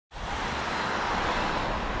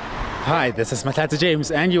Hi, this is Matata James,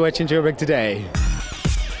 and you're watching Joburg Today.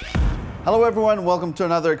 Hello everyone, welcome to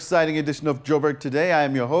another exciting edition of Joburg Today. I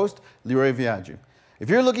am your host, Leroy Viaju. If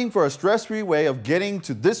you're looking for a stress-free way of getting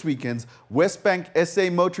to this weekend's WesBank SA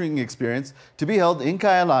Motoring Experience to be held in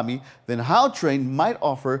Kyalami, then Gautrain might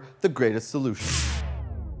offer the greatest solution.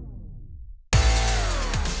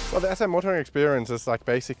 Well, the SA Motoring Experience is like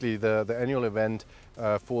basically the annual event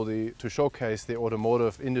to showcase the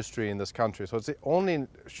automotive industry in this country. So it's the only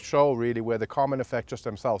show really where the car manufacturers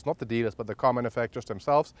themselves, not the dealers, but the car manufacturers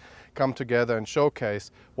themselves come together and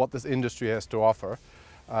showcase what this industry has to offer.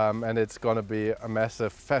 And it's going to be a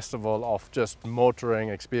massive festival of just motoring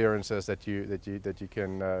experiences that you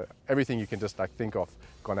can everything you can just like think of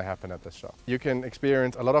going to happen at this show. You can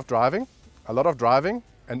experience a lot of driving,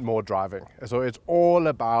 and more driving. So it's all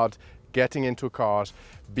about getting into cars,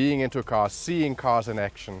 being into cars, seeing cars in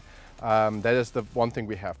action. That is the one thing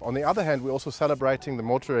we have. On the other hand, we're also celebrating the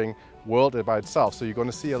motoring world by itself. So you're going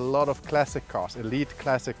to see a lot of classic cars, elite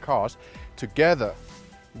classic cars, together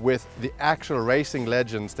with the actual racing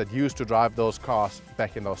legends that used to drive those cars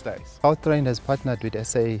back in those days. Gautrain has partnered with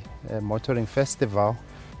SA Motoring Festival,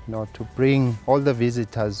 to bring all the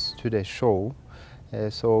visitors to the show.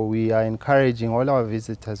 So we are encouraging all our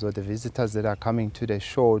visitors, or the visitors that are coming to the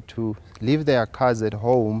show, to leave their cars at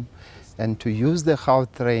home and to use the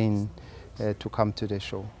Gautrain to come to the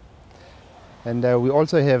show. And we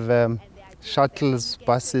also have shuttles,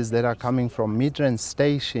 buses that are coming from Midrand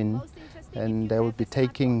Station, and they will be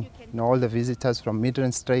taking all the visitors from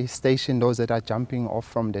Midrand Station, those that are jumping off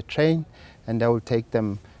from the train, and they will take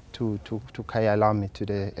them to Kyalami, to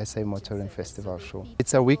the SA Motoring Festival show.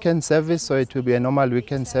 It's a weekend service, so it will be a normal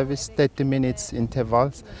weekend service, 30 minutes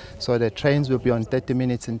intervals. So the trains will be on 30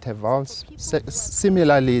 minutes intervals.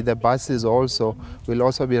 Similarly, the buses also will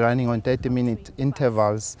also be running on 30-minute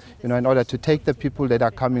intervals, in order to take the people that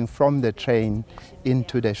are coming from the train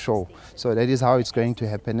into the show. So that is how it's going to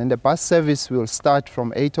happen. And the bus service will start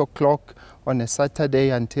from 8 o'clock on a Saturday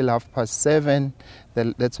until 7:30.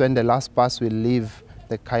 That's when the last bus will leave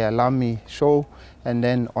the Kyalami show, and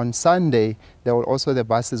then on Sunday the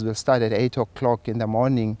buses will start at 8 o'clock in the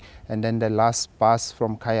morning, and then the last bus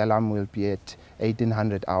from Kyalami will be at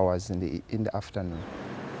 1800 hours in the afternoon.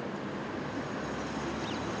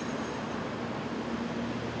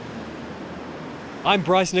 I'm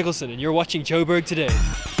Bryce Nicholson, and you're watching Joburg Today.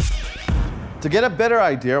 To get a better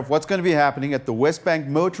idea of what's going to be happening at the WesBank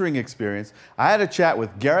Motoring Experience, I had a chat with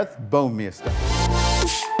Gareth Boommeester.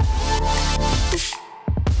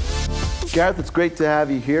 Gareth, it's great to have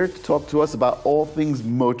you here to talk to us about all things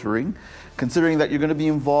motoring, considering that you're going to be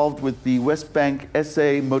involved with the WesBank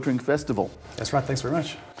SA Motoring Festival. That's right, thanks very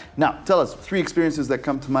much. Now, tell us 3 experiences that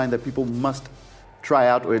come to mind that people must try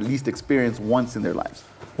out or at least experience once in their lives.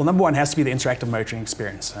 Well, number 1 has to be the interactive motoring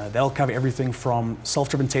experience. They'll cover everything from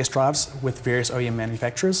self-driven test drives with various OEM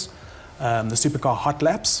manufacturers, the supercar hot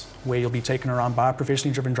laps, where you'll be taken around by a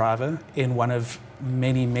professionally driven driver in one of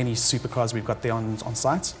many, many supercars we've got there on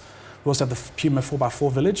site. We also have the Puma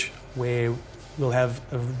 4x4 Village, where we'll have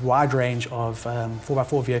a wide range of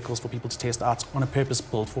 4x4 vehicles for people to test out on a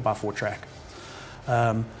purpose-built 4x4 track.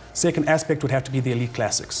 Second aspect would have to be the Elite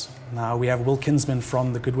Classics. Now, we have Will Kinsman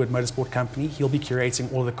from the Goodwood Motorsport Company. He'll be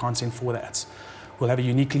curating all the content for that. We'll have a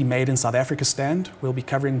uniquely made in South Africa stand. We'll be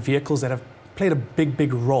covering vehicles that have played a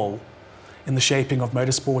big role in the shaping of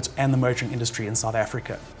motorsport and the motoring industry in South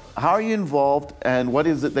Africa. How are you involved, and what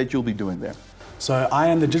is it that you'll be doing there? So I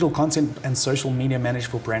am the digital content and social media manager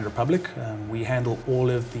for Brand Republic. We handle all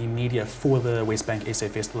of the media for the WesBank SA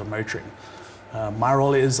Festival of Motoring. My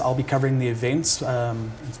role is I'll be covering the events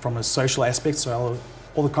from a social aspect, so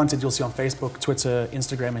all the content you'll see on Facebook, Twitter,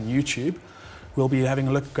 Instagram and YouTube. We'll be having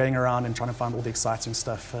a look, going around and trying to find all the exciting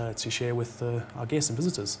stuff to share with our guests and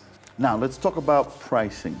visitors. Now let's talk about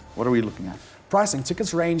pricing. What are we looking at? Pricing,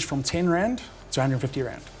 tickets range from 10 Rand to 150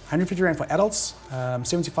 Rand. 150 Rand for adults,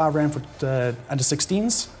 75 Rand for under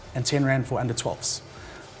 16s, and 10 Rand for under 12s.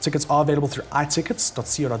 Tickets are available through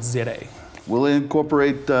itickets.co.za. Will it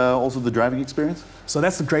incorporate also the driving experience? So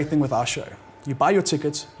that's the great thing with our show. You buy your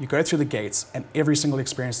ticket, you go through the gates, and every single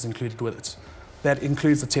experience is included with it. That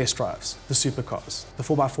includes the test drives, the supercars, the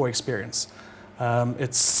 4x4 experience.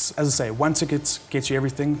 It's, as I say, one ticket gets you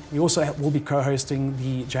everything. We also will be co-hosting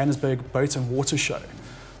the Johannesburg Boat and Water Show.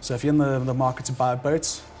 So if you're in the market to buy a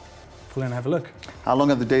boat, pull in and have a look. How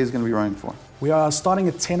long are the days going to be running for? We are starting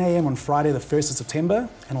at 10 a.m. on Friday, the 1st of September,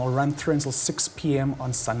 and we'll run through until 6 p.m.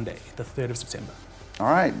 on Sunday, the 3rd of September. All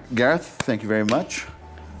right, Gareth, thank you very much.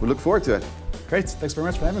 We look forward to it. Great, thanks very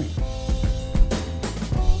much for having me.